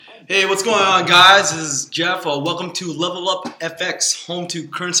Hey, what's going on, guys? This is Jeff. Welcome to Level Up FX, home to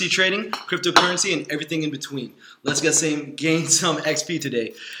currency trading, cryptocurrency, and everything in between. Let's gain some XP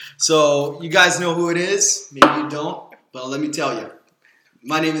today. So, you guys know who it is. Maybe you don't, but let me tell you.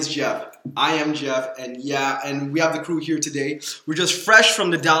 My name is Jeff. I am Jeff, and we have the crew here today. We're just fresh from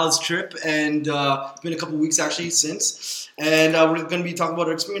the Dallas trip, and it's been a couple weeks actually since, and we're going to be talking about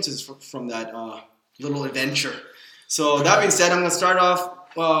our experiences from that little adventure. So, that being said, I'm going to start off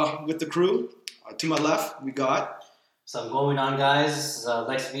with the crew. To my left, we got. So I'm going on, guys.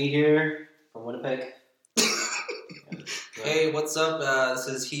 Nice to be here from Winnipeg. Hey, what's up? This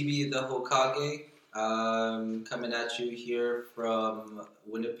is Hebe the Hokage. Coming at you here from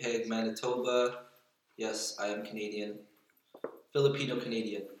Winnipeg, Manitoba. Yes, I am Canadian.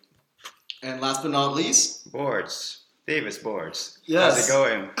 Filipino-Canadian. And last but not least, Boards. Davis Boards. Yes. How's it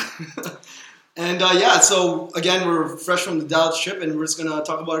going? And so again, we're fresh from the Dallas trip, and we're just gonna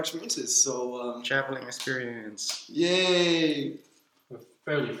talk about our experiences. So Traveling experience. yay, We're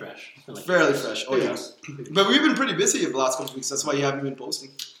fairly fresh. fairly fresh. Oh yeah, but we've been pretty busy the last couple of weeks. That's why you haven't been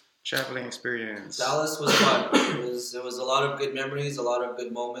posting. Traveling experience. Dallas was fun. It was a lot of good memories, a lot of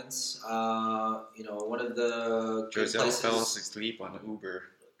good moments. One of the good Giselle places. fell asleep on the Uber.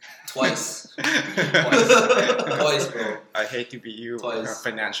 Twice, bro. I hate to be you Twice.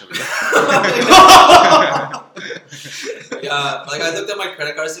 financially. Yeah, like I looked at my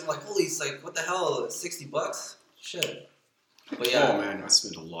credit card and I'm like, holy, it's like, what the hell, $60? Shit. But yeah. Oh man, I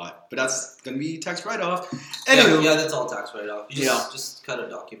spent a lot, but that's gonna be tax write-off. Anyway, Yeah, that's all tax write-off. You Yeah. just kind of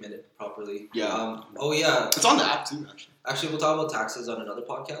document it properly. Yeah. Oh yeah. it's on the app too, actually. Actually, we'll talk about taxes on another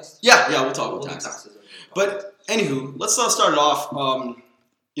podcast. Yeah, we'll talk We'll about do taxes. taxes on another podcast. But anywho, let's start it off.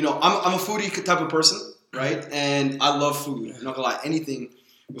 I'm a foodie type of person, right? And I love food. I'm not gonna lie, anything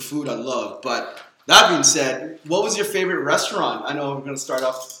with food I love. But that being said, what was your favorite restaurant? I know we're gonna start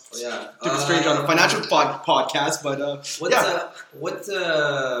off Oh, yeah. different strange on the financial podcast, but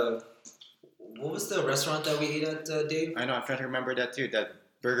What was the restaurant that we ate at, Dave? I know, I'm trying to remember that too. That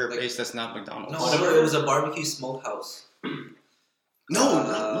burger Like- place that's not McDonald's. No, it was a barbecue smokehouse.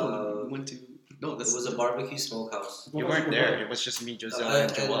 no, we went to no. It This was a barbecue smokehouse. You weren't there. It was just me, Giselle,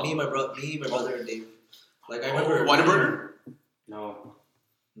 and And Joel. me, my brother, and Dave. Like I remember. Whataburger. No.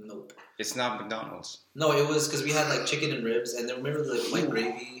 Nope. It's not McDonald's. No, it was because we had like chicken and ribs, and then remember the white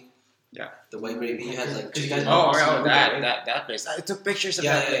gravy. Yeah. The white gravy. You had like Did you chicken. guys- That place. I took pictures of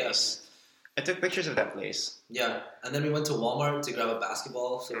Yeah, that yeah, place. I took pictures of that place. Yeah, and then we went to Walmart to grab a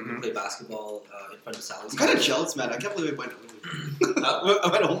basketball, so we Mhm. could play basketball in front of Sally's. I'm kind of jealous, man. I can't believe I went early. I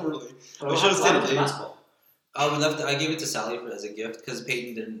went home early. But should've stayed at Dave's. basketball. We left. I gave it to Sally as a gift because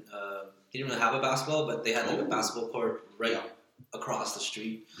Peyton didn't. He didn't really have a basketball, but they had like a basketball court right across the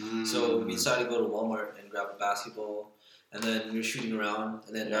street. So we decided to go to Walmart and grab a basketball, and then we were shooting around,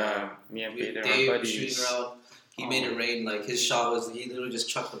 and then Me and we- Peter Dave are was buddies. shooting around. He made it rain. Like his shot was, he literally just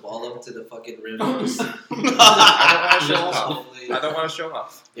chucked the ball up to the fucking rim. Just- I don't want to show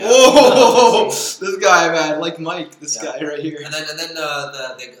off. Yeah. Oh, this guy, man, like Mike, this Yeah. guy right here. And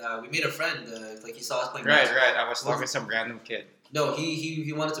then we made a friend. Like he saw us playing. Right. basketball. I was talking to some random kid. No,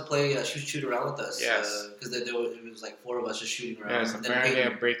 he wanted to play shoot around with us. Yes. Because it was like four of us just shooting around. Yes, And then apparently I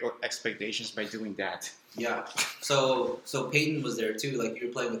Peyton, break expectations by doing that. yeah. So Peyton was there too. Like you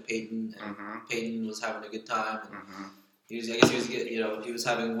were playing with Peyton, and Mm-hmm. Peyton was having a good time. And Mm-hmm. I guess he was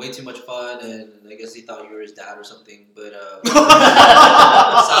having way too much fun, and I guess he thought you were his dad or something. But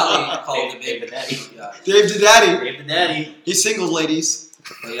Sally called him Dave the Daddy. Yeah. Dave the Daddy. Dave the Daddy. He's single, ladies.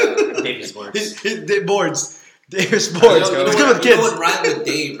 But yeah. Dave is worse. Dave boards. Dave's You boards. know, It's you know good with what, you know kids. what rhymed with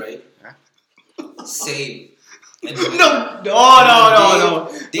Dave, right? Huh? Save. And No.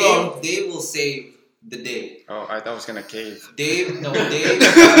 Dave will save the day. Oh, I thought I was gonna cave.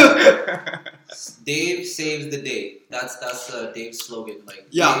 Dave saves the day. That's Dave's slogan. Like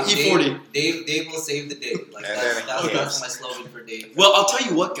Yeah, Dave, E40. Dave will save the day. Like And that's then that's my slogan for Dave. Well, I'll tell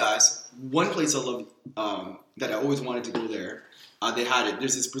you what, guys. One place I love that I always wanted to go there. They had it.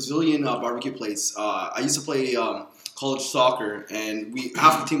 There's this Brazilian barbecue place. I used to play college soccer, and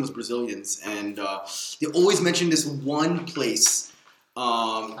half the team was Brazilians, and they always mentioned this one place.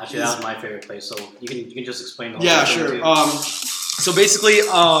 Actually, that was my favorite place. So you can just explain the whole Yeah, thing sure. too. So basically,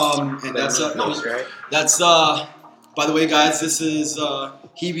 and that's right. that's by the way, guys, this is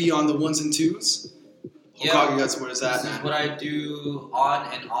Hebe on the ones and twos. Yeah. Okage, that's where it's at, This is man. what I do on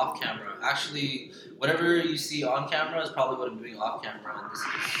and off camera. Actually, whatever you see on camera is probably what I'm doing off camera. And this is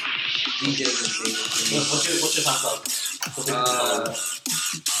DJing and What's your SoundCloud?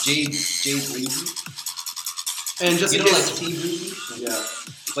 Jade Breezy. And just You in know, like case, T-Boozy? yeah.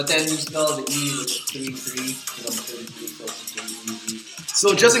 But then you spell the E with a 3-3, you know, 33, so it's T-Boozy.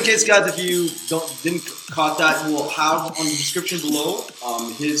 So just in case, guys, if you didn't caught that, we'll have on the description below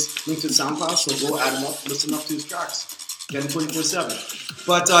his link to SoundCloud. So go add him up, listen up to his tracks. Get him 24/7.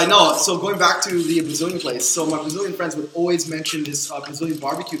 But no, so going back to the Brazilian place. So my Brazilian friends would always mention this Brazilian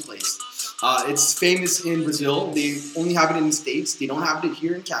barbecue place. It's famous in Brazil. They only have it in the States. They don't have it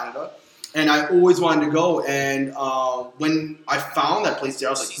here in Canada. And I always wanted to go. And when I found that place there,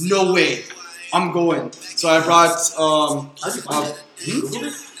 I was like, no way, I'm going. So I brought. How'd you find it? Googled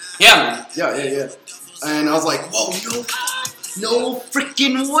it? Yeah, man. Yeah. And I was like, whoa, no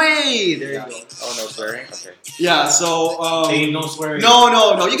freaking way. There you go. Oh, no swearing? Okay. Yeah, so. Hey, no swearing.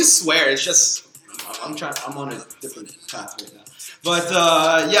 No. You can swear. It's just. I'm on a different path right now. But,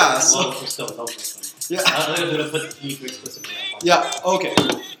 yeah, so. Well, still, don't Yeah. I'm gonna put the E for explicitly. Yeah, okay.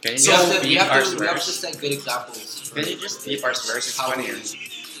 Can you So, just we beep have our to swears? set good examples. Can you just beep our swears? It's funnier.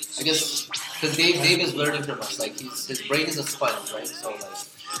 I guess because Dave is learning from us. Like his brain is a sponge, right? So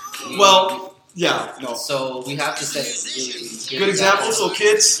like. Well, yeah, no. So we have to set really Good example. So,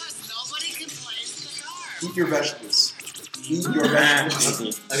 kids, eat your vegetables. Eat your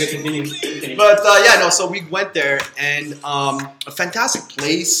vegetables. Okay, continue. But yeah, no. So we went there, and a fantastic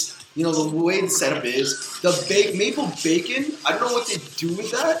place. You know the way the setup is. The maple bacon. I don't know what they do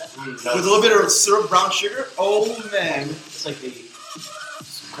with that. With a little bit of syrup, brown sugar. Oh man. It's like they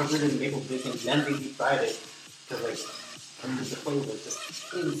covered in maple bacon, then they deep fried it. Because like, the flavor was just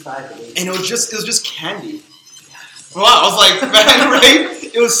inside the bacon. And it was just candy. Wow, I was like, man, right?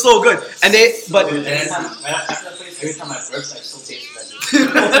 It was so good. And but Every time, after that place, every time I burped, I still tasted that.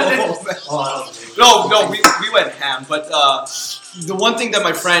 no, we went ham. But the one thing that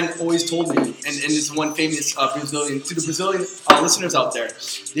my friend always told me, and this one famous Brazilian, to the Brazilian listeners out there,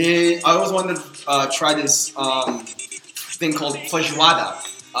 I always wanted to try this thing called feijoada.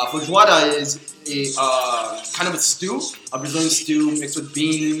 Feijoada is a kind of a stew, a Brazilian stew mixed with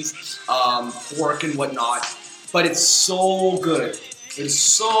beans, pork, and whatnot. But it's so good. It's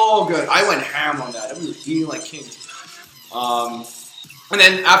so good. I went ham on that. I was eating like kings. And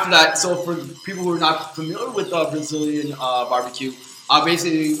then after that, so for people who are not familiar with Brazilian barbecue,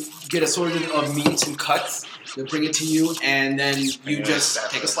 basically get assorted of meats and cuts. They bring it to you, and then you just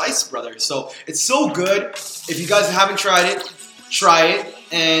take a slice, brother. So it's so good. If you guys haven't tried it, try it,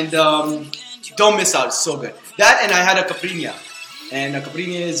 and don't miss out. It's so good. That, and I had a caipirinha. And a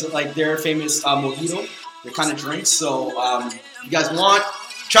caipirinha is like their famous mojito. They're kind of drinks. So you guys want,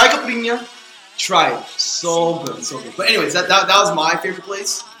 try caipirinha. Try it. So good, so good. But anyways, that was my favorite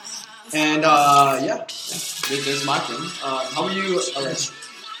place. And yeah, there's my thing. How are you, Arash?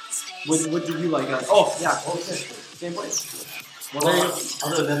 What did you like? Oh, yeah, same place. Well,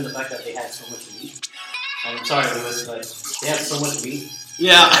 other than the fact that they had so much meat. I'm sorry, Lewis, but they had so much meat.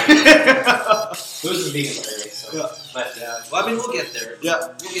 Yeah. Lewis is vegan, by the way, so. Yeah. But yeah. Well, I mean, we'll get there. Yeah.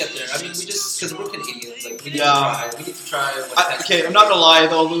 We'll get there. I mean, we just, because we're Canadians, like, we need Yeah. to try. We need to try what Okay, I'm not gonna lie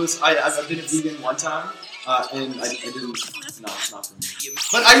though, Lewis. I've been a vegan one time, and I didn't. No, it's not for me.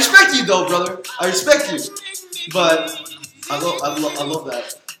 But I respect you though, brother. I respect you. But I love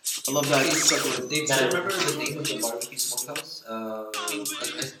that. I love that. Dave, do you remember the name of the barbecue smokehouse? I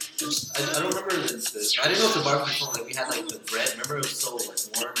don't remember the I didn't know if the barbecue smokehouse, like, we had, like, the bread. Remember it was so, like,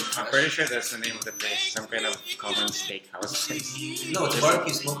 warm and I'm fresh? pretty sure that's the name of the place. Some kind of common steakhouse place. No, it's a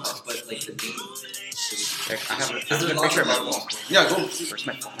barbecue smokehouse, but, like, the name. Like, I have There's a lots picture of of my levels. wall. Yeah, go. Where's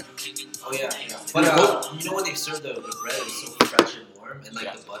my phone? Oh, yeah. But, you know when they serve the bread, it was so fresh and warm, and, like,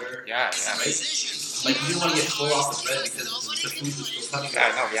 the butter. Yeah. Right? Like, you didn't want to get full off the bread because the food was still coming.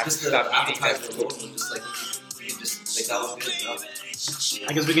 Yeah, no, we have to Just the stop eating that appetizer alone was just, like, you just, like, that was good enough.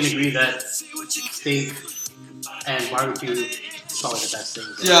 I guess we can agree that steak and barbecue is probably the best thing.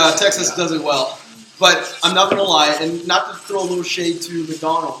 Yeah, Texas does it well. But I'm not gonna lie, and not to throw a little shade to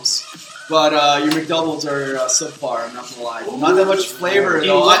McDonald's, but your McDoubles are subpar. I'm not gonna lie. Not that much flavor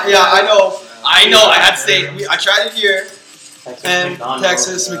though. I know. I had to say I tried it here. And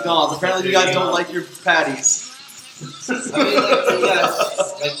Texas McDonald's. Apparently, you guys don't like your patties. I mean,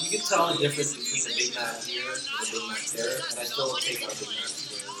 like you can tell the difference between a Big Mac here and a Big Mac there, and I still take our Big Macs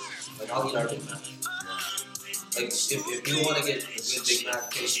here. Like, I'll eat our Big Mac. Like, if you want to get a good Big Mac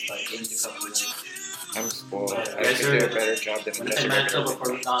taste, like, you need to come to me. I'm spoiled. Yeah, I could do a better job than When just I a match regular up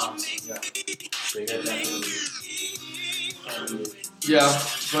for McDonald's. Yeah. They got that. Yeah,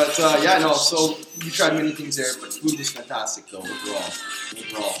 but yeah, no. So you tried many things there, but food was fantastic though overall.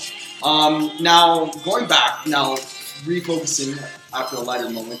 Now going back, now refocusing after a lighter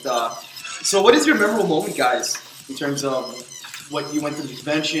moment. So what is your memorable moment, guys, in terms of what you went to the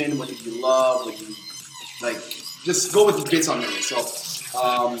convention? What did you love? What you like? just go with the bits on me. So, I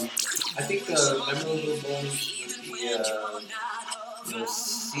think memorable moments would be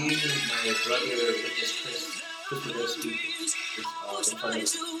seeing my brother witness Chris Wodowski in front of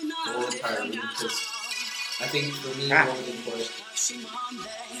the whole entire room. Because I think for me, what was important.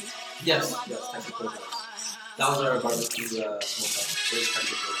 Yes, Texas Roadhouse. That was our barbecue smokehouse. It was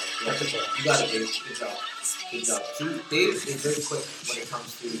Texas Roadhouse. Yeah. You got it, Dave. Good job. See, Dave is very quick when it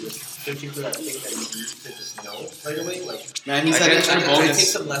comes to just searching for that thing that you need to just know right away. Like, man, he's I that guess extra it bonus.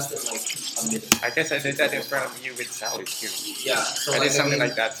 takes him less than like a minute. I guess I did that in front of you with Sally too. Yeah, so I did something mean,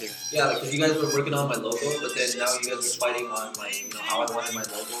 like that too. Yeah, because you guys were working on my logo, but then now you guys were fighting on my, how I wanted my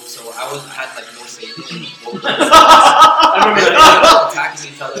logo. So I had like no safety. I remember that.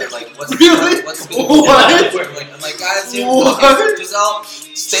 Attacking each other, like what's Really? what's What? Like, I'm like, guys, here, What? Giselle,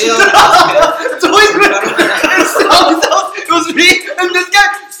 stay up. It was me and this guy.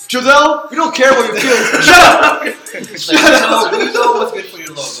 Giselle, we don't care what your feelings. Shut up. We know what's good for your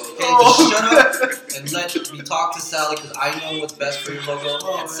logo. Okay, Oh, just shut up and let me talk to Sally because I know what's best for your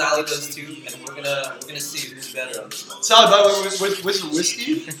logo, and Sally does too. And we're gonna see who's better on this one. Sally, by the way, with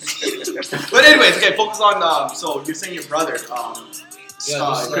whiskey. But anyways, okay, focus on. So you're saying your brother,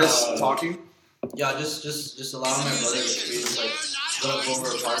 Chris, talking. Yeah, just allowing my brother to experience like what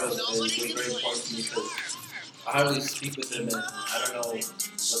we're a part of is very important to me because I hardly speak with him and I don't know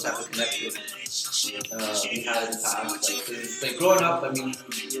what type of connection we had in the past. Like, 'cause, like growing up, I mean,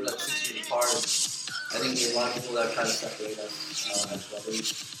 we were like 6 years apart. I think there's a lot of people that try to separate us as brothers.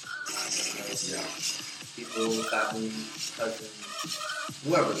 People, family, cousins,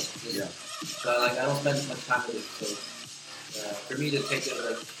 whoever. But like, I don't spend much time with it, so. For me to take it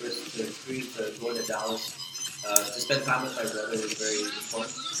like first to experience going to Dallas, to spend time with my brother is very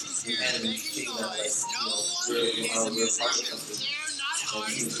important. And seeing that we're part of something. And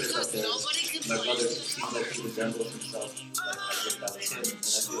seeing Chris up there, my brother seems like he resembles himself. Like I think that was him. And I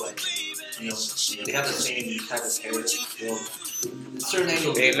feel like, they have the same type of hair. In certain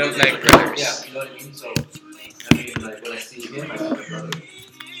angles. They look like brothers. Yeah, you know what I mean? So, I mean, like when I see him, I see my brother.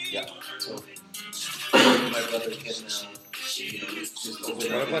 Yeah. So, my brother can just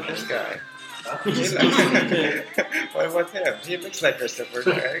What about this guy? Huh? What about him? He looks like Christopher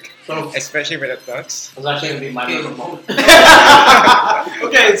Derek, especially with the ducks. It was actually going to be my favorite moment.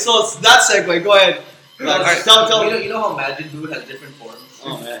 Okay, so it's that segue. Go ahead. Tell You know how Majin Buu has different forms?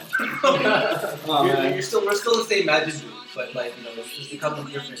 Oh man. We're still the same Majin Buu, but like it's just becoming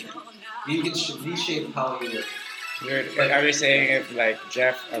different. You can reshape how you look. Are you saying if like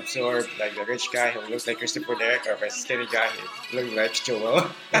Jeff absorbed like the rich guy who looks like Christopher Derek or a skinny guy who looks like Joel?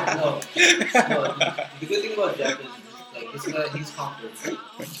 No. The good thing about Jeff is like this guy, he's confident.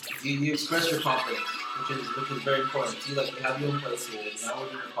 You express your confidence, which is very important. See, like you have your own place here. Now we're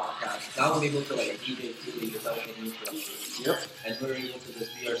doing a podcast. Now we're able to like be there freely without any interruptions. Yep. And we're able to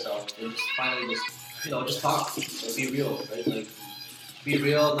just be ourselves and just finally just talk, like, be real, right? Like. Be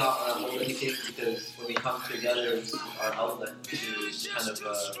real, not hold anything, because when we come together, it's our outlet to kind of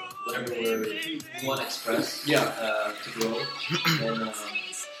whatever we want to express, to grow,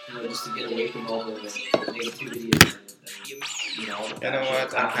 and just to get away from all the negativity and all the. You know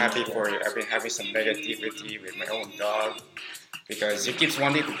what? I'm happy for you. I've been having some negativity with my own dog because he keeps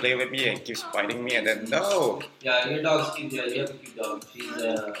wanting to play with me and keeps biting me, and then no. Yeah, your dog's cute. Yeah, you have a cute dog.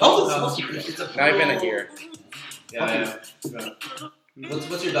 She's it's a Not even a year. Yeah.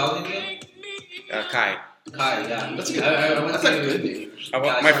 What's your dog name again? Kai. Kai, yeah. That's a good. That's That's a good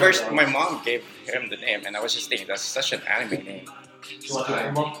name. My mom gave him the name, and I was just thinking that's such an anime name. You watch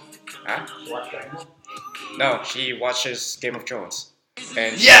Dragon Ball? Huh? You watch Dragon Ball? No, she watches Game of Thrones,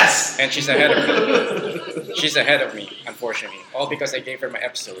 and Yes. and she's ahead of me. She's ahead of me, unfortunately, all because I gave her my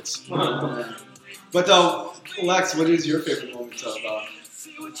episodes. But Lex, what is your favorite moment of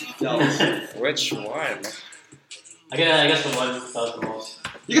Dallas? Which one? I guess the one that was the most.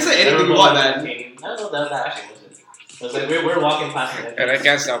 You can say anything you want, man. I don't know, that actually wasn't. It was like we're walking past the And I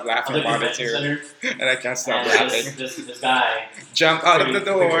can't stop laughing the about it convention too. center, And I can't stop and laughing. this guy Jump out of the pretty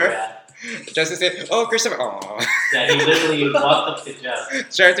door bad. just to say, "Oh, Christopher!" Aww. Yeah, he literally walked up to Jeff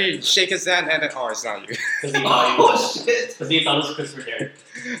Try to shake his hand, and then, oh, it's not you. because he Shit! thought it was Christopher Derek.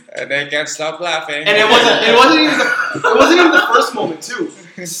 And I can't stop laughing. And it wasn't even the first moment too.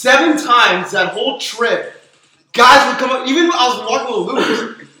 7 times that whole trip, guys would come up. Even when I was walking with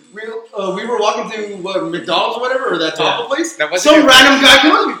Louis, we were walking to McDonald's or whatever, or that taco place. That wasn't Some your random guy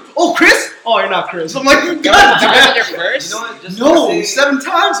came up to me. Oh, Chris? Oh, you're not Chris. I'm like, God That was damn. your first? You know what? Just No, say, 7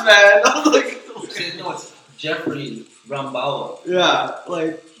 times, man. I was like, You know what? Jeffrey Rambawa. Yeah,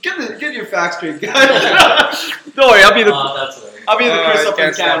 like get your facts straight, guys. Don't worry, I'll be the That's right. Chris I up in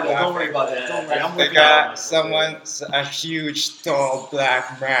can't stop Canada. Don't worry about laughing. that. Don't worry, I'm They working on got it. a huge, tall,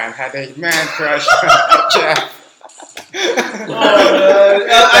 black man had a man crush on Jeff. Oh,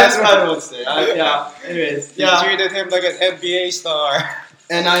 I don't want to say. Yeah. Anyways, He yeah. treated him like an NBA star.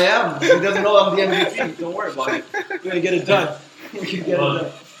 And I am. He doesn't know I'm the MVP. Don't worry about it. We're gonna get it done. We can get it done.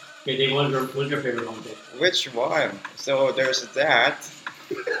 Okay, Dave, what's your favorite home take? Which one? So there's that.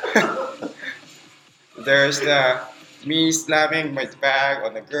 There's the me slamming my bag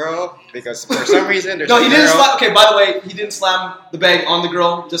on the girl because for some reason there's No, a he didn't girl. slam. Okay, by the way, he didn't slam the bag on the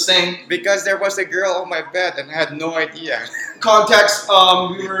girl. Just saying. Because there was a girl on my bed and I had no idea. Context.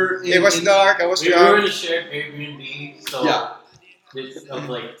 We were. It was dark. I was We were in drunk. a shared Airbnb, so Yeah. of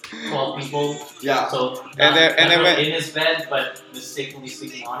like 12 people. Yeah. So And then not when- in his bed, but mistakenly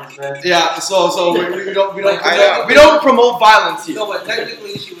sleeping on his bed. Yeah. So we don't I know. we don't promote violence here. No, but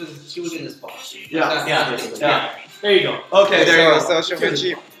technically she was in his spot. Yeah. Yeah. There you go. Okay. There you go. So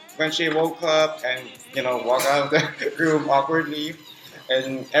when she woke up and walked out of the room awkwardly,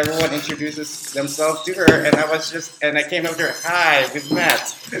 and everyone introduces themselves to her, and I came up to her, hi, with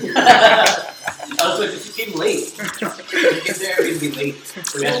Matt. I was like, you came late. You came there and be late.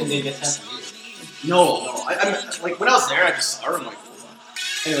 So we actually didn't get time. No. I'm like when I was there, I just saw her. I'm like,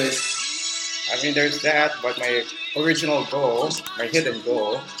 anyways. I mean, there's that, but my original goal, my hidden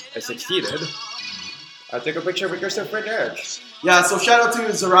goal, I succeeded. I took a picture with Christopher there. Yeah. So shout out to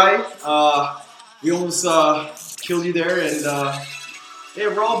Zarai. We almost killed you there, and hey,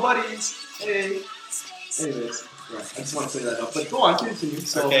 we're all buddies. Hey. Anyways, right. I just want to clear that up. But go on, continue.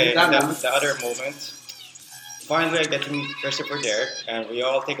 So Okay, that moment. the other moment. Finally, I get to meet Christopher there, and we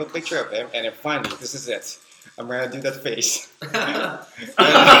all take a picture of him, and then finally, this is it. I'm gonna do that face.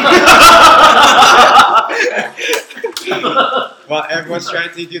 While everyone's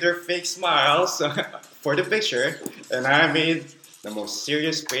trying to do their fake smiles for the picture, and I made the most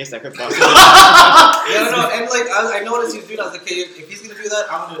serious face I could possibly. No, and like I noticed he was doing that. I was like, okay, if he's gonna do that,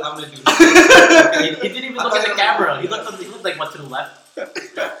 I'm gonna do that. He didn't even look at the camera. He looked like what to the left.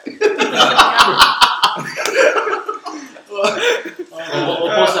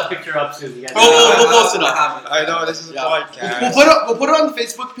 We'll post that picture up soon. You guys We'll post it up. I know this is a Yeah. podcast. We'll put it on the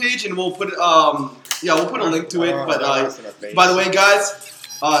Facebook page, and we'll put we'll put a link to it. But by the way, guys,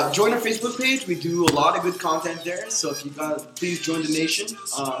 join our Facebook page. We do a lot of good content there. So if you guys please join the nation.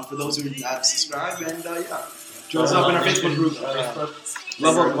 For those who have subscribed, and join us up in our Facebook group.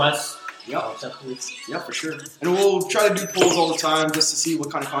 Level requests. Yeah, for sure. And we'll try to do polls all the time just to see what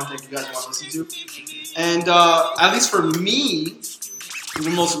kind of content you guys want to listen to. And at least for me,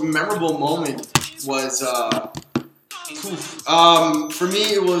 the most memorable moment was for me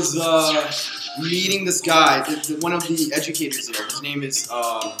it was meeting this guy, one of the educators there. His name is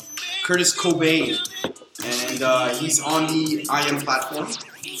Curtis Cobain, and he's on the IM platform.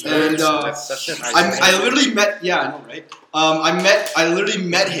 And That's such a nice I name. literally met. Yeah, I know, right? I literally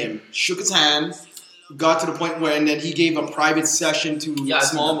met him, shook his hand, got to the point where, and then he gave a private session to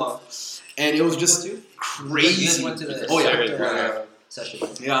Smallma, and it was just crazy. You guys went to the Oh, yeah. session.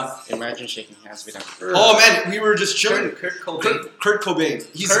 Yeah. Imagine shaking hands with him. Oh man, we were just chilling. Kurt Cobain. Kurt Cobain.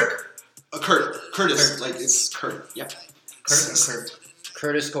 He's Curtis. Kurt. Like it's Kurt. Yeah. Kurt.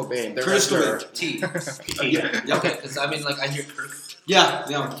 Curtis Cobain. The Curtis wrestler. Cobain. T. Yeah. Okay, because I mean, like I hear Kirk. Yeah.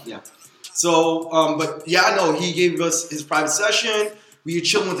 So, but yeah, no, he gave us his private session. We were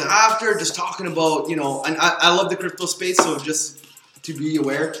chilling with it after, just talking about, and I love the crypto space, so just to be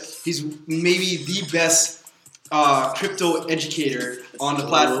aware, he's maybe the best crypto educator on the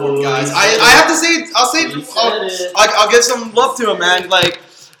platform, guys. I have to say, I'll get some love to him, man. Like,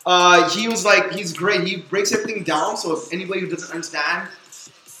 he's great. He breaks everything down, so if anybody who doesn't understand,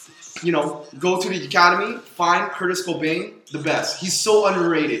 go to the academy, find Curtis Cobain, the best. He's so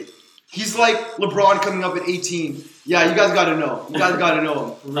underrated. He's like LeBron coming up at 18. Yeah, you guys gotta know. You guys gotta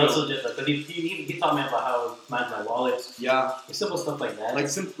know him. That's so different. Because he taught me about how to manage my wallets. Yeah, Simple stuff like that.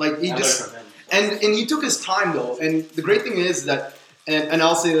 like he I just learned from him. and he took his time though. And the great thing is that, and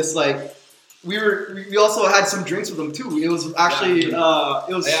I'll say this, like we also had some drinks with him too. It was actually it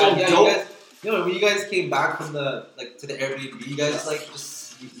was so dope. When you guys came back from to the Airbnb, you guys just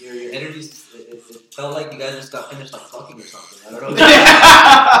your energy. It felt like you guys just got finished fucking or something. I don't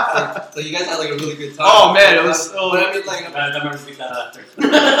know. So you guys had a really good time. Oh man, it was so. But I mean, I remember speak that after.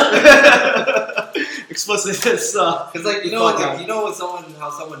 Explicit. It's because how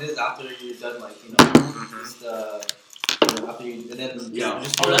someone is after you're done, just after you, and then Yeah.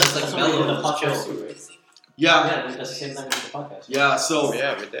 just Oh, that's just like mellow. mellow. The podcast too, right? Yeah. Yeah, that's the same time we did the podcast. Yeah. So.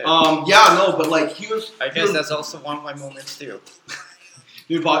 Yeah, we did. Yeah. No, but like he was. I guess that's also one of my moments too.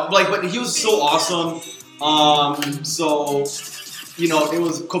 But he was so awesome. So, you know, it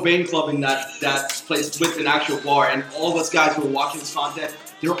was Cobain Club in that place with an actual bar, and all those guys who were watching this content,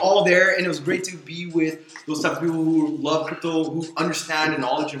 they were all there, and it was great to be with those type of people who love crypto, who understand the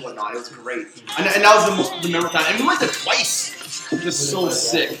knowledge and whatnot. It was great, and that was the most memorable time. And we went there twice, just so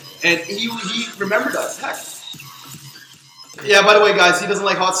sick. And he remembered us. Heck. Yeah. By the way, guys, he doesn't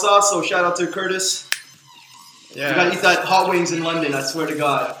like hot sauce, so shout out to Curtis. Yeah. We gotta eat that hot wings in London. I swear to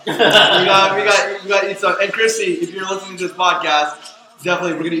God. we gotta eat some. And Chrissy, if you're listening to this podcast,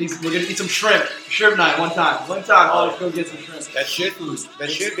 definitely we're gonna eat some shrimp. Shrimp night one time. I'll go get some shrimp. That should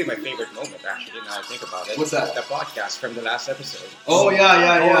be my favorite moment, actually, now I think about it. What's that? The podcast from the last episode. Oh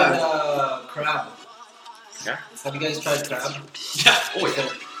yeah. And, crab. Yeah? Have you guys tried crab? Yeah. Oh yeah.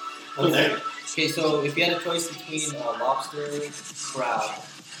 Okay. Okay, so if you had a choice between lobster, crab,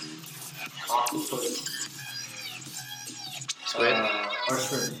 octopus, Squid? or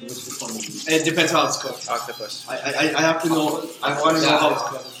shrimp, which one would you? It depends how it's cooked. Octopus. I have to know. I want to know how it's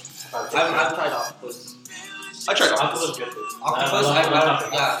cooked. I've tried octopus. I tried Octopus octopus. is good too. Octopus,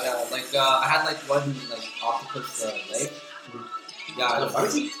 Yeah. like I had like one like octopus leg. Yeah,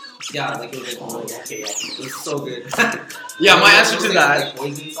 yeah, like it was like Okay, yeah. it was so good. Yeah, my It answer was to like, that. like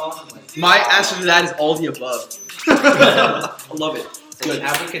poison sauce. And, like, My answer to that is all the above. I love it. Good.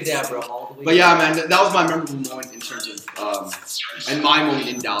 Abracadabra all the way. But yeah, man, that was my memorable moment in terms of, and my moment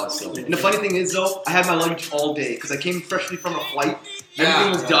in Dallas. So. And the funny thing is, though, I had my luggage all day because I came freshly from a flight.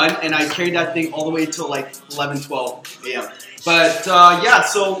 Everything was done, and I carried that thing all the way till like 11, 12 a.m. But yeah,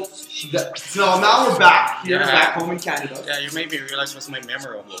 so now we're back here, back home in Canada. Yeah, you made me realize what's my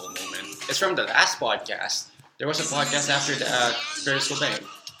memorable moment. It's from the last podcast. There was a podcast after the Curtis Cobain.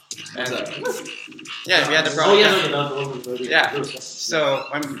 Yeah, we had the Oh problem. yeah, Yeah. So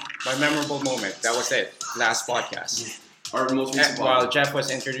my memorable moment. That was it. Last podcast. Our most recent While podcast. Jeff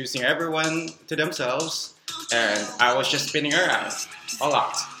was introducing everyone to themselves, and I was just spinning around a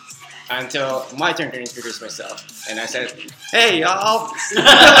lot until my turn to introduce myself, and I said, "Hey y'all." They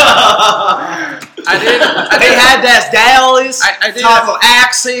had that Dallas I didn't- type of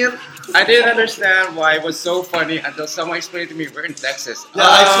accent. I didn't understand why it was so funny until someone explained to me we're in Texas. Yeah,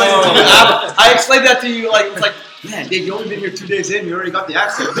 I explained it to you. I explained that to you like, man, Dave, you only been here 2 days in, you already got the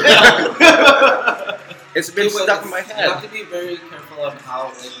accent. It's been stuck in my You head. have to be very careful of how,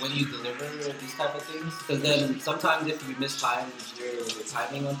 like, when you deliver these type of things, because then sometimes if you mistime your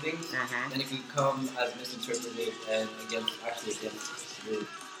timing on things, then it can come as misinterpreted and against your,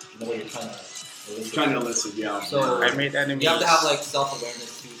 the way you're trying to elicit. Trying to elicit, yeah. So I made enemies. you have to have like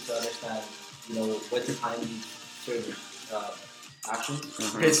self-awareness to understand, when to time certain actions.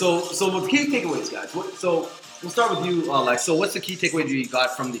 Okay, so with key takeaways, guys. So we'll start with you, Lex. So what's the key takeaway you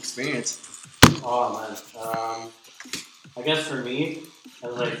got from the experience? Oh man. I guess for me, I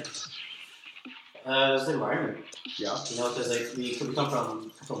was like, it was the environment. Yeah. Because like we come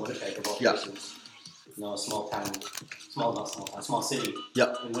from Winnipeg, of all Yeah. places. A small town, small city.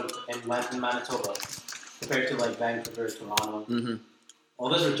 Yep. In Manitoba, compared to like Vancouver, Toronto. Mm-hmm. All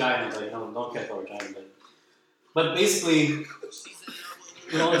those are giants. Like don't care about giant, but basically,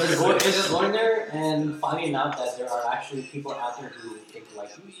 it's just going there and finding out that there are actually people out there who think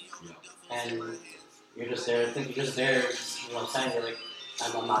like you. Yeah. And you're just there, saying you're like,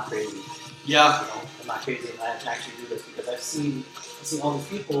 I'm not crazy. Yeah. I'm not crazy and I can actually do this because I've seen all these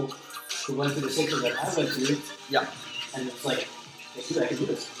people who went through the same thing that I went through. Yeah. And it's like, I can do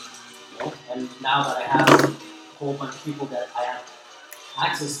this. And now that I have a whole bunch of people that I have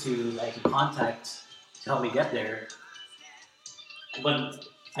access to that I can contact to help me get there. But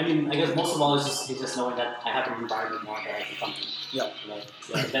I mean, I guess most of all is just knowing that I have an environment now that I can come to. Yeah.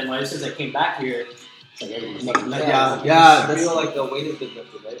 Then since I came back here, it's like everything's Yeah. I feel like the weight has been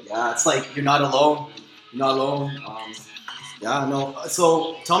lifted, right? Yeah, it's like you're not alone. You're not alone. Yeah, no.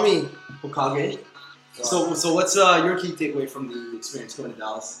 So tell me, Hokage. So what's your key takeaway from the experience going to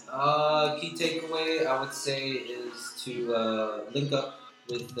Dallas? Key takeaway I would say is to link up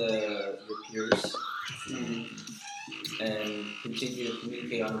with your peers and continue to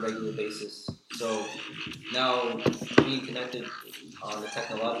communicate on a regular basis. So now being connected on a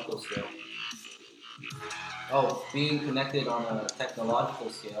technological scale.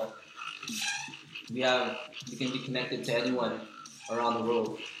 You can be connected to anyone around the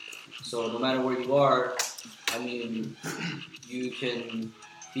world. So no matter where you are, I mean, you can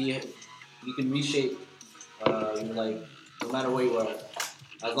reshape your life no matter where you are,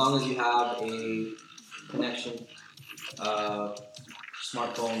 as long as you have a connection,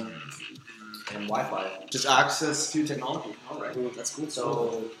 smartphone, and Wi-Fi. Just access to technology. All right, that's cool.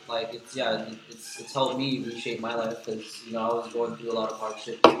 So like it's helped me reshape my life because I was going through a lot of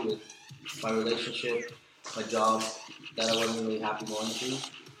hardship with my relationship, my job that I wasn't really happy going through.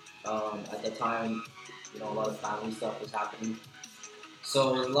 At the time, a lot of family stuff was happening,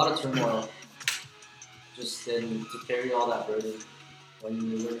 so a lot of turmoil. Just then to carry all that burden when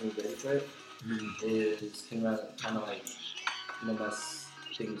you're learning ready for it is kind of like mess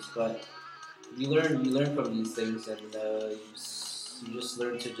things, but you learn from these things, and you just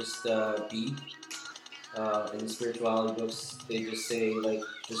learn to just be. In the spirituality books, they just say like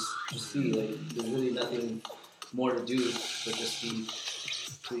just be. Like there's really nothing more to do but just be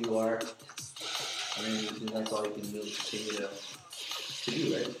who you are, and then you think that's all you can really continue to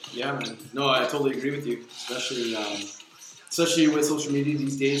do, right? Yeah, man. No, I totally agree with you, especially with social media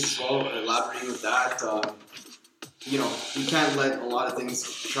these days as well. Elaborating with that, you can't let a lot of things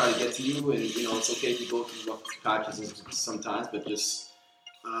try to get to you, and it's okay if you go through rough patches sometimes, but just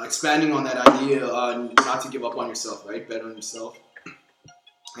expanding on that idea, not to give up on yourself, right? Bet on yourself,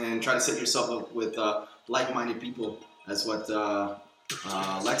 and try to set yourself up with like-minded people. That's what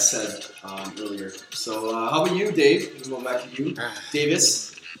Lex said earlier. So, how about you, Dave? We'll go back to you,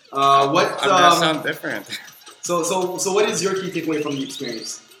 Davis. What? I'm gonna sound different. So, what is your key takeaway from the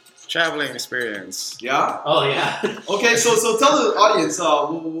experience? Traveling experience. Yeah. Oh yeah. Okay, so tell the audience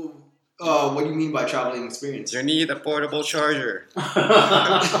what do you mean by traveling experience? You need a portable charger.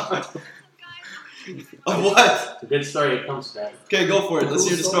 What? A good story it comes back. Okay, go for it. Let's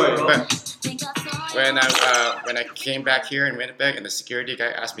hear the story. When I came back here in Winnipeg, and the security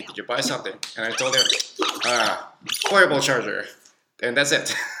guy asked me, "Did you buy something?" And I told him, "Portable charger," and that's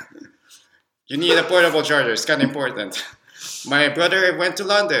it. You need a portable charger. It's kind of important. My brother went to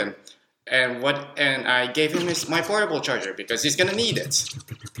London, and I gave him my portable charger because he's gonna need it.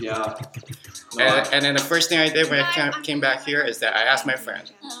 Yeah. And then the first thing I did when I came back here is that I asked my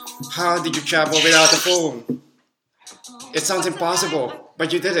friend, "How did you travel without a phone? It sounds impossible,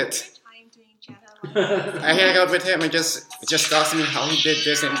 but you did it." I hang out with him and just talks to me how he did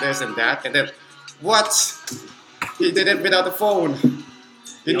this and this and that, and then what? He did it without a phone.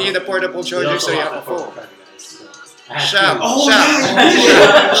 You need a portable charger so you have a phone. Shut up.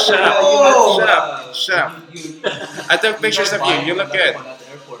 I took pictures of you. You look good. At the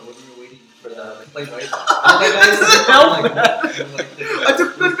airport when you were waiting for the plane, right? I took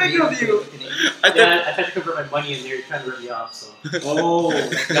good picture of you. I tried to convert my money and they were trying to rip me off. So Oh,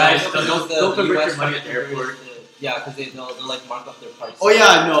 guys, don't convert your money at the airport. Yeah, because they'll like mark up their price. Oh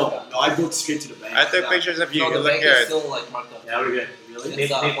yeah, no, I go straight to the bank. I took pictures of you. No, You the look bank is good. still like marked up. Yeah, we're good. Really? They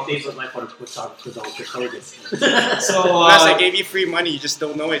It's, put my photo puts on because all the coded. So Plus, I gave you free money. You just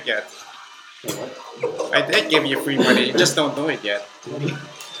don't know it yet. What? I did give you free money. You just don't know it yet.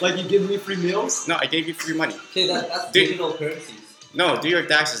 like you give me free meals. No, I gave you free money. Okay, that's Dude. digital currencies. No, do your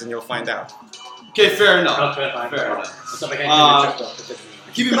taxes and you'll find out. Okay, fair enough. Fair Fair enough. So if I can't give you a check, though.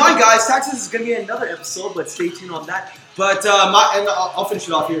 Keep in mind, guys, taxes is gonna be another episode, but stay tuned on that. But I'll finish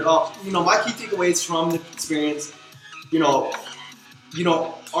it off here. My key takeaways from the experience,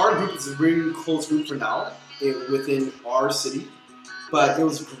 our group is a very close group for now within our city. But it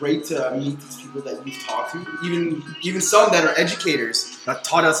was great to meet these people that we've talked to, even some that are educators that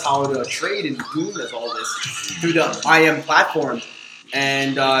taught us how to trade and do all this through the IM platform.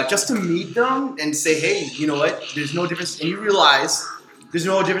 And just to meet them and say, hey, you know what? There's no difference, and you realize there's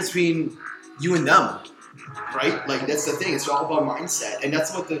no difference between you and them, right? Like that's the thing. It's all about mindset, and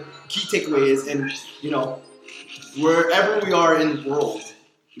that's what the key takeaway is. And wherever we are in the world,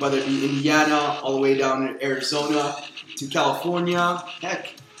 whether it be Indiana, all the way down to Arizona, to California,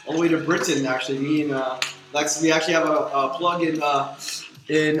 heck, all the way to Britain. Actually, me and Lex, we actually have a plug in the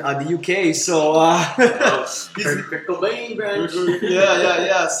UK. So Kurt Cobain branch.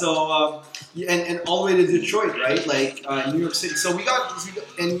 yeah. So and all the way to Detroit, right? Like New York City. So we got,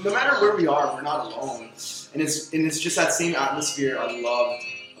 and no matter where we are, we're not alone. And it's just that same atmosphere I loved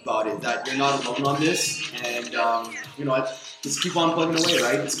about it. That you're not alone on this, and just keep on plugging away,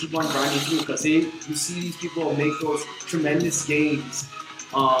 right? Just keep on grinding through, because you see these people make those tremendous gains,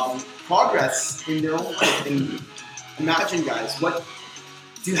 progress in their own life. And imagine, guys,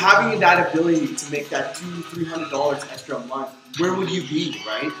 having that ability to make that $200-$300 extra a month, where would you be,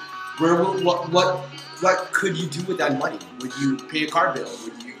 right? What could you do with that money? Would you pay a car bill?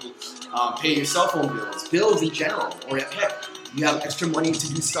 Would you pay your cell phone bills in general? Or heck, you have extra money to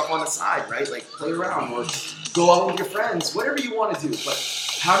do stuff on the side, right? Like play around or go out with your friends, whatever you want to do. But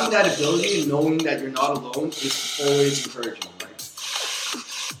having that ability and knowing that you're not alone is always encouraging, right?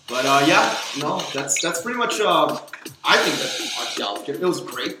 But that's pretty much. I think that it was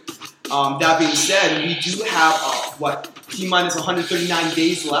great. That being said, we do have T minus 139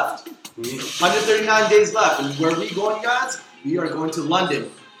 days left. 139 days left, and where are we going, guys? We are going to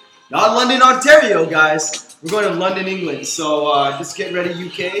London. Not London, Ontario, guys. We're going to London, England. So just get ready,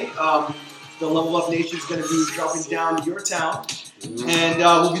 UK. The Level Up Nation is going to be dropping down to your town. And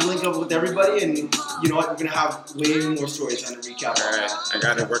we'll be linked up with everybody. And you know what? We're going to have way more stories on the recap. Alright, I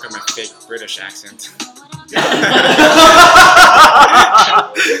gotta work on my fake British accent.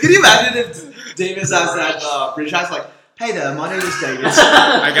 Can you imagine if Davis has that British accent? Like, hey there, my name is Davis.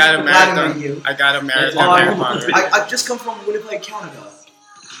 I got a Glad to meet marathon. you. I got a marathon Harry Potter. I've just come from Winnipeg, Canada.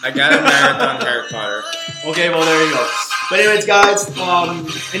 I got a marathon Harry Potter. Okay, well, there you go. But anyways, guys,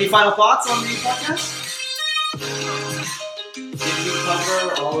 any final thoughts on the podcast? Did we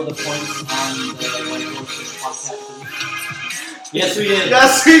cover all of the points on the podcast? Yes, we did.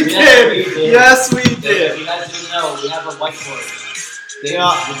 Yes, we did. Yes, we did. If you guys didn't know, we have a whiteboard.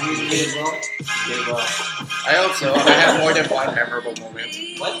 Yeah. Did you read it well? Did well. I hope so. I have more than one memorable moment.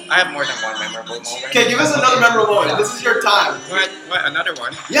 What? I have more than one memorable moment. Okay, give us another memorable moment. This is your time. What? Another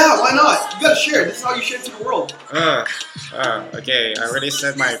one? Yeah, why not? You gotta share. This is how you share to the world. Okay. I already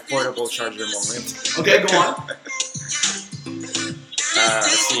said my portable charger moment. Okay, go on. Let's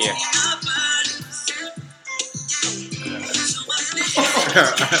see. I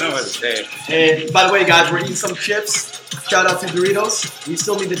don't know what to say. And by the way, guys, we're eating some chips. Shout out to Doritos. We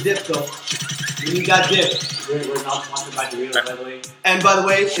still need the dip, though. We need that dip. We're not sponsored by Doritos, by the way. And by the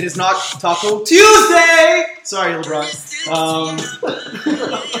way, it is not Taco Tuesday! Sorry, LeBron.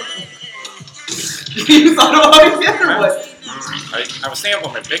 You thought about it yet, or what? I was thinking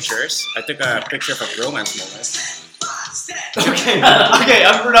about my pictures. I took a picture of a romance moment. Okay,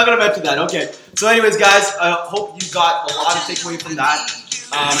 we're not gonna mention that. Okay. So, anyways, guys, I hope you got a lot of takeaway from that.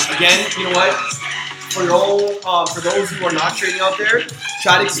 Again, you know what? For those who are not trading out there,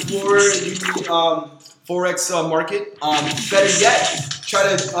 try to explore the forex market. Better yet,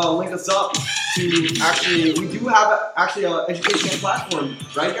 try to link us up to we do have an educational platform,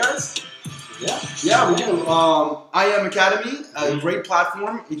 right, guys? Yeah, we do. I Am Academy, a great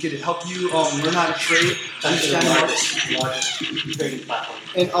platform. It could help you learn how to trade, understand the market. Trading platform.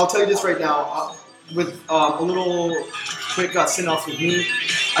 And I'll tell you this right now, with a little quick send-off with me.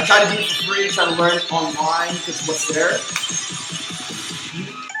 I try to do it for free, try to learn online because what's there.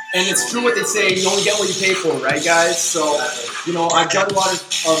 And it's true what they say, you only get what you pay for, right, guys? So, you know, I've done a lot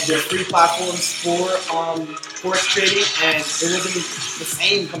of the free platforms for forex trading, and it wasn't the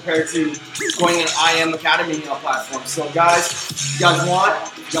same compared to going an I Am Academy platform. So, guys, if you guys want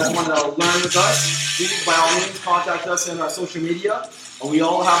to learn with us, please, by all means, contact us in our social media. We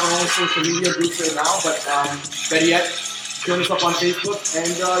all have our own social media groups right now, but better yet, join us up on Facebook,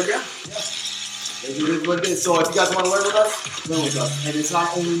 and yeah. It is what it is. So if you guys want to learn with us, learn with us. And it's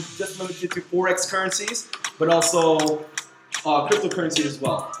not only just limited to forex currencies, but also cryptocurrency as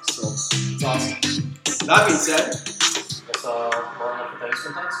well. So it's awesome. That being said, Let's going up with the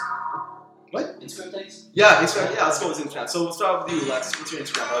Instagram tags. What? Instagram tags? Yeah, Instagram. Yeah, let's go with Instagram. So we'll start with you, Lex. What's your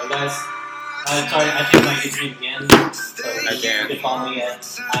Instagram? Guys, sorry, I changed my username again. So Again. you can follow me at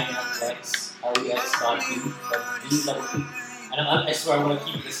IamLex, LEX.B, B-double-P. And I swear I'm going to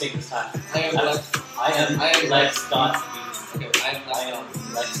keep it the same this time. I am Lex.B. Okay, I am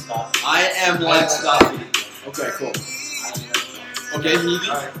Lex.B. I am Lex. Okay, cool. Okay,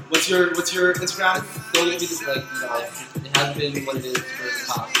 Nevi, what's your Instagram? Don't get me to like, you know, it has been what it is for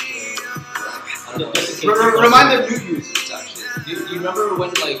the past. Remind the new users, actually. Do you remember when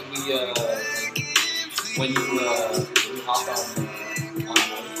like when you hopped on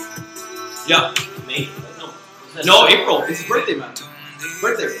Yeah. May? No, April. It's his birthday, man.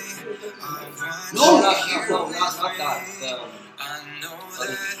 Birthday. No, not that.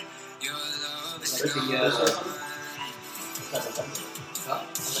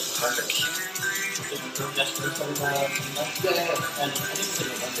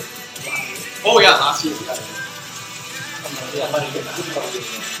 Oh yeah, last year.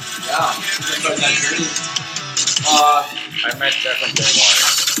 I met Jeff on day one.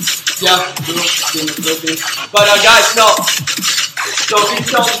 Yeah, but guys, no. So can you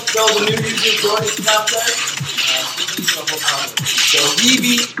tell the new users your Instagram tag? So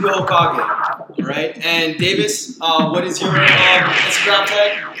Hebe Yohokage, right? And Davis, what is your Instagram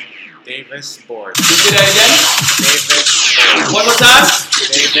tag? Davis Board. Can you do that again? Davis Board. One more time.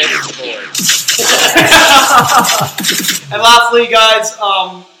 Davis Board. And lastly, guys,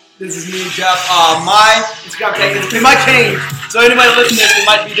 this is me, Jeff. My Instagram tag is in my cane. So anybody listening to this, it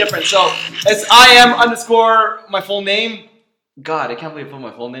might be different. So it's IM_ my full name. God, I can't believe I put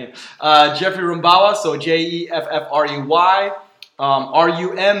my full name. Jeffrey Rumbawa, so Jeffrey.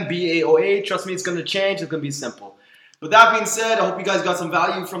 RUMBAOA. Trust me, it's going to change. It's going to be simple. With that being said, I hope you guys got some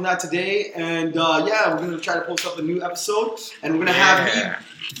value from that today. And yeah, we're going to try to post up a new episode. And we're going to have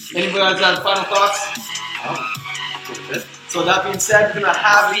anybody guys have final thoughts? So that being said, we're going to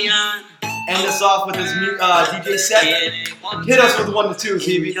have end us off with his DJ set. Hit us with 1 to 2,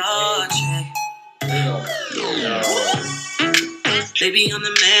 Phoebe. Baby, I'm the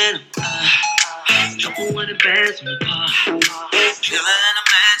man. Couple of the bands. Feeling a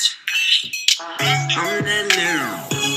match. I'm that